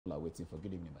Are waiting for.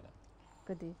 Good evening, madam.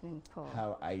 Good evening, Paul.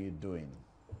 How are you doing?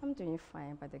 I'm doing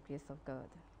fine by the grace of God.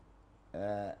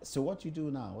 So what you do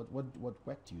now? What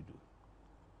work do you do?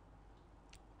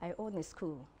 I own a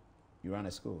school. You run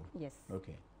a school? Yes.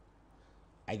 Okay.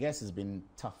 I guess it's been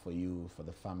tough for you, for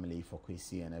the family, for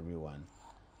Kwesi and everyone.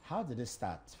 How did it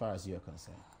start as far as you're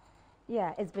concerned?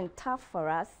 Yeah, it's been tough for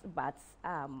us, but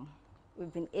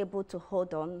we've been able to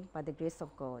hold on by the grace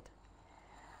of God.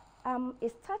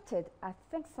 It started, I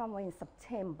think, somewhere in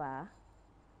September.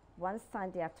 One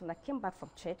Sunday afternoon, I came back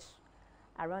from church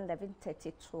around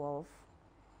 11:30, 12.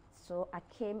 So I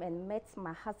came and met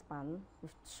my husband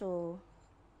with two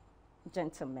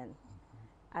gentlemen.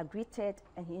 I greeted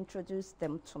and he introduced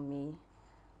them to me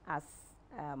as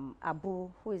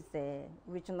Abu, who is the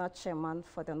regional chairman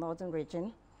for the Northern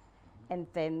region, and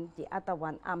then the other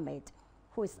one, Ahmed,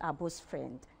 who is Abu's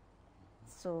friend.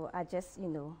 So I just,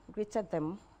 greeted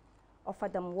them,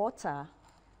 offered them water,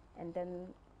 and then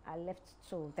I left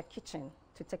to the kitchen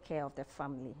to take care of the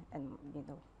family and,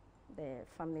 the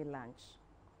family lunch.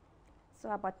 So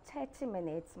about 30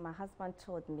 minutes, my husband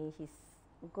told me he's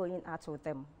going out with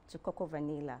them to Coco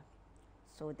Vanilla.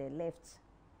 So they left,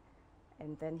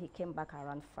 and then he came back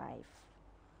around 5.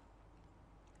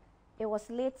 It was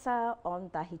later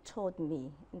on that he told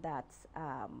me that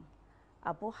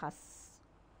Abu has,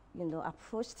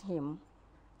 approached him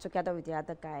together with the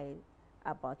other guy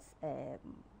about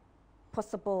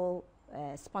possible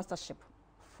sponsorship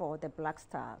for the Black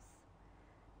Stars.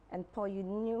 And Paul, you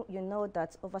know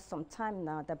that over some time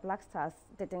now, the Black Stars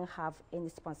didn't have any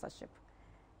sponsorship.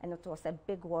 And it was a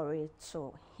big worry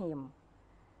to him.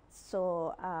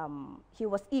 So he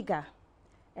was eager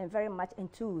and very much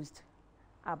enthused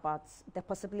about the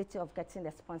possibility of getting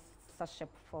the sponsorship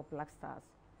for Black Stars.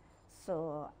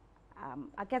 So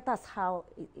I guess that's how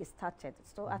it started.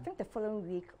 So I think the following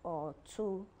week or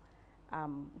two,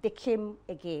 they came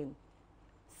again,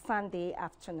 Sunday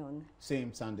afternoon.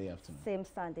 Same Sunday afternoon? Same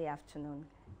Sunday afternoon.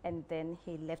 And then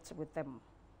he left with them.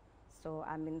 So,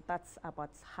 that's about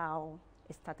how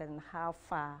it started and how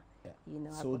far,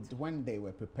 So when they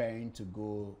were preparing to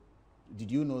go, did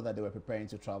you know that they were preparing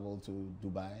to travel to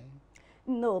Dubai?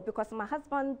 No, because my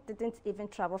husband didn't even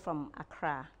travel from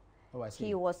Accra. Oh, I see.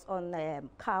 He was on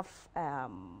CAF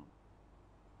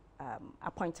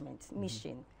appointment,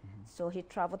 mission. So he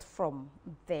traveled from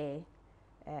there,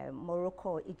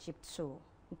 Morocco, Egypt to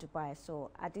Dubai. So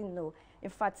I didn't know. In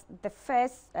fact, the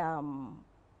first,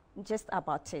 just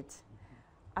about it.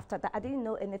 After that, I didn't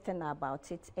know anything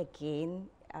about it again,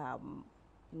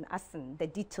 asking the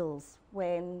details,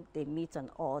 when they meet and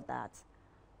all that.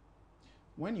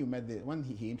 When you met, when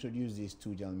he introduced these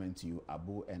two gentlemen to you,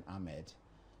 Abu and Ahmed,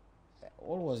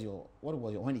 what was your,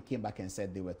 when he came back and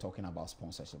said they were talking about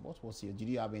sponsorship, did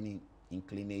you have any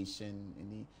inclination?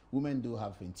 Any women do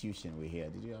have intuition, we hear.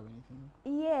 Did you have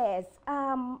anything? Yes,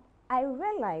 I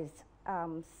realized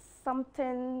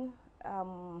something,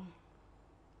 I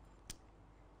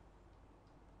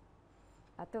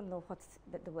don't know what's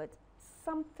the word,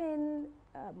 something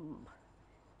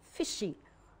fishy,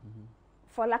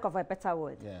 for lack of a better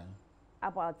word,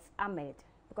 about Ahmed.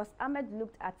 Because Ahmed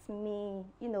looked at me,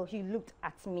 he looked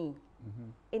at me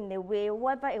in a way,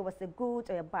 whether it was a good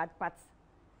or a bad, but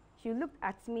he looked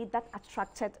at me that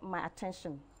attracted my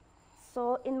attention.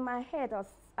 So in my head, I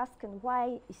was asking,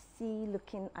 why is he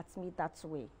looking at me that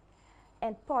way?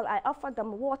 And Paul, I offered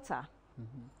them water.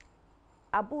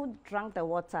 Abu drank the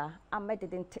water. Ahmed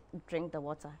didn't drink the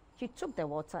water. He took the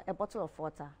water, a bottle of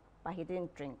water, but he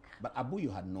didn't drink. But Abu you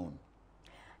had known?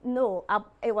 No,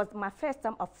 it was my first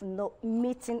time of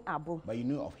meeting Abu. But you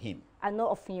knew of him? I know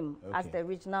of him as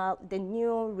the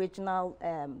new regional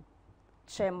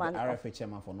chairman. The RFA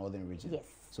chairman for Northern Region? Yes.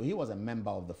 So he was a member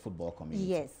of the football community?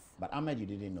 Yes. But Ahmed you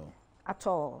didn't know? At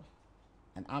all.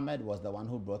 And Ahmed was the one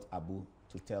who brought Abu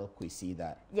to tell Kwesi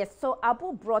that? Yes, so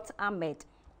Abu brought Ahmed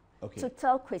to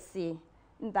tell Kwesi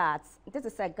that this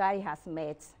is a guy he has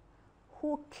met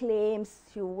who claims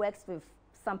he works with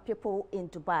some people in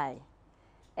Dubai.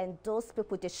 And those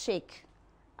people, the sheikh,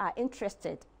 are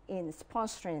interested in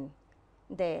sponsoring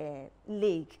the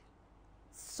league.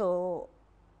 So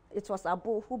it was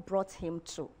Abu who brought him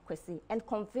to Kwesi and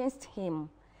convinced him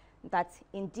that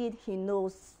indeed he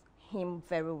knows him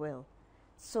very well.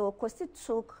 So Kwesi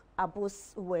took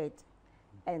Abu's word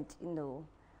and,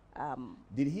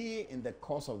 did he, in the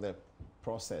course of the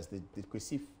process, did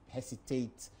Kwesi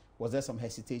hesitate? Was there some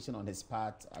hesitation on his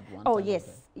part at one time? Oh,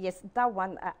 yes, yes, that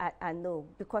one I know.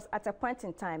 Because at a point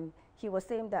in time, he was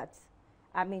saying that,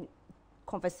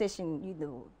 conversation,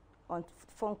 on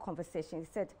phone conversation, he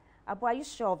said, Abu, are you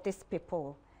sure of these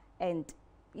people? And,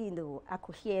 I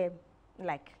could hear,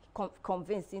 like,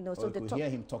 convinced, you know. So you could hear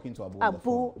him talking to Abu, on the Abu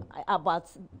phone. about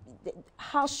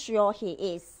how sure he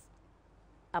is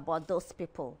about those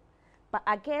people. But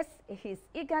I guess his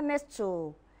eagerness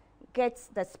to get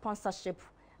the sponsorship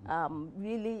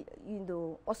really, you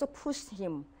know, also pushed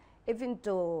him, even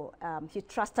though he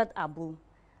trusted Abu.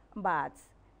 But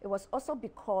it was also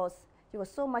because he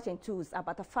was so much enthused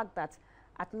about the fact that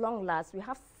at long last we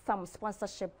have some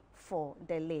sponsorship for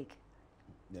the league.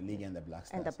 The league and the Black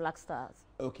Stars. And the Black Stars.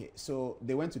 Okay, so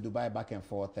they went to Dubai back and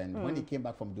forth, and when he came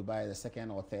back from Dubai the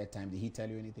second or third time, did he tell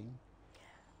you anything?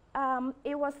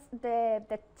 It was the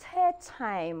third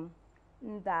time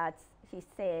that he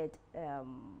said,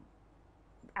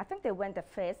 I think they went the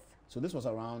first. So this was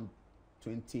around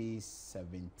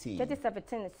 2017.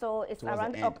 2017, so it's Towards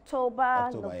around the end. October,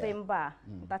 October, November.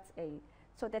 That's a.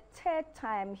 So the third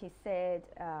time he said,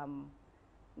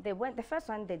 they went, the first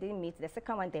one they didn't meet, the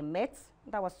second one they met.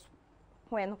 That was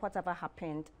when whatever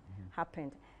happened,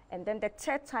 happened. And then the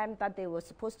third time that they were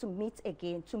supposed to meet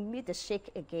again, to meet the sheikh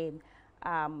again,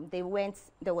 they went,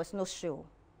 there was no show.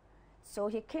 So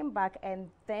he came back, and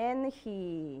then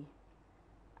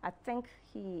I think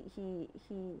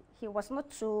he was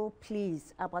not too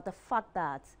pleased about the fact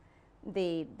that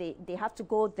they have to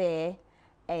go there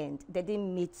and they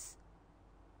didn't meet.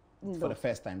 For the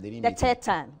first time, they didn't The meet third him.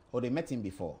 time. Oh, they met him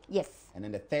before? Yes. And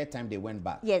then the third time they went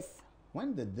back? Yes.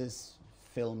 When did this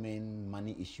filming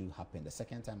money issue happen? The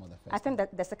second time or the first I think time?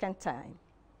 that the second time.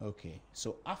 Okay.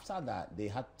 So after that, they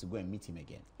had to go and meet him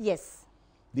again? Yes.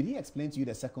 Did he explain to you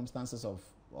the circumstances of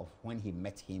when he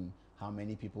met him, how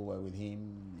many people were with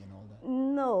him and all that?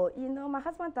 No, you know, my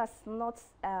husband does not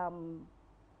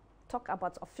talk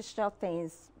about official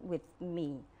things with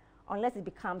me unless it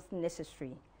becomes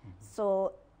necessary.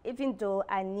 So even though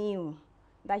I knew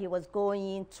that he was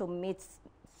going to meet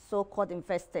so-called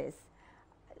investors,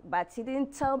 but he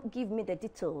didn't give me the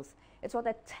details. It was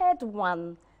the third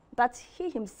one that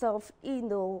he himself, you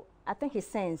know, I think he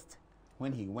sensed.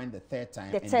 When he went the third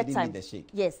time The and third didn't time, meet the sheikh?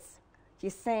 yes, he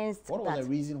sensed What that. was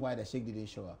the reason why the sheikh didn't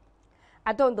show up?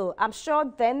 I don't know. I'm sure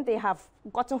then they have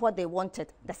gotten what they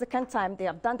wanted. The second time they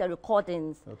have done the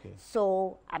recordings. Okay.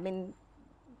 So, I mean,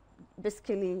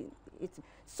 basically, it's...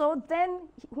 So then,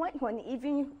 when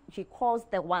even he calls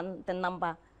the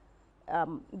number,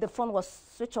 the phone was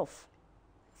switched off.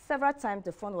 Several times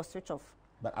the phone was switched off.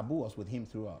 But Abu was with him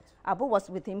throughout? Abu was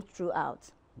with him throughout.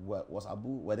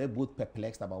 Were they both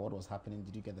perplexed about what was happening?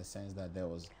 Did you get the sense that there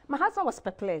was... My husband was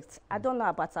perplexed. I don't know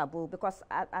about Abu because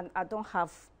I don't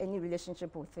have any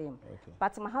relationship with him. Okay.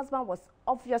 But my husband was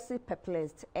obviously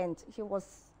perplexed, and he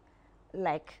was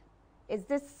like, is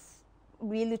this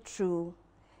really true?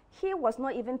 He was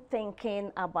not even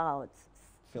thinking about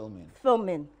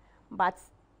filming, but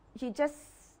he just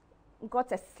got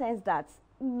a sense that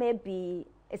maybe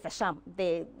it's a sham.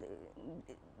 They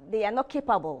are not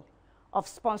capable of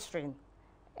sponsoring,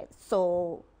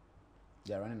 so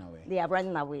they are running away. They are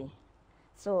running away.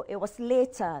 So it was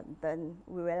later then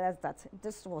we realized that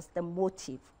this was the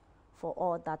motive for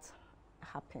all that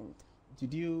happened.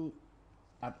 Did you,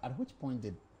 at which point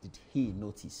did he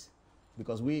notice?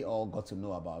 Because we all got to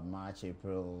know about March,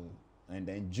 April, and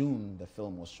then June the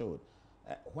film was showed.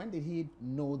 When did he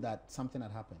know that something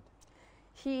had happened?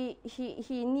 He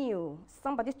knew.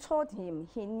 Somebody told him.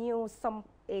 He knew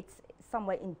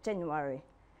somewhere in January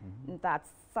that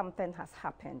something has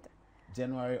happened.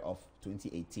 January of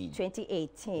 2018.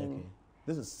 2018. Okay.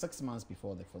 This is 6 months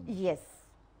before the film. Yes.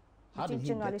 How did he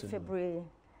January, get to February.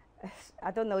 Know?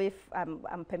 I don't know if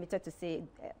I'm permitted to say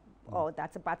all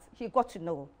that, but he got to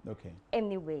know. Okay.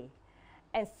 Anyway,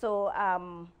 and so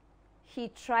he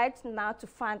tried now to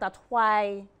find out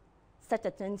why such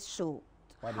a thing should.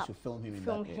 Why they should film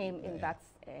him in that.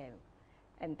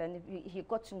 And then he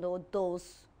got to know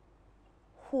those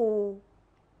who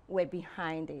were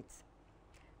behind it.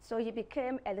 So he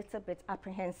became a little bit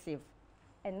apprehensive,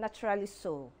 and naturally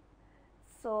so.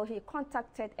 So he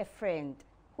contacted a friend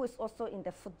who is also in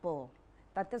the football,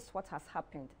 that this is what has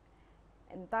happened.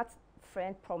 And that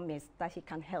friend promised that he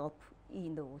can help, you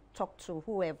know, talk to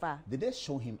whoever. Did they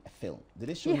show him a film? Did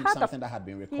they show him something that had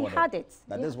been recorded? He had it.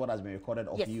 That this is what has been recorded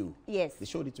of you? Yes. They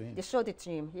showed it to him? They showed it to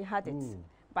him. He had it.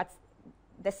 But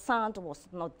the sound was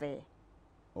not there.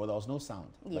 Oh, there was no sound?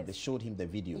 Yes. But they showed him the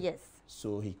video? Yes.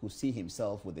 So he could see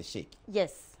himself with the sheikh?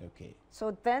 Yes. Okay.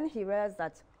 So then he realized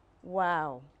that,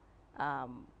 wow,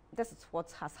 this is what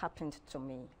has happened to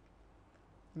me.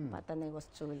 But then it was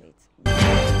too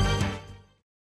late.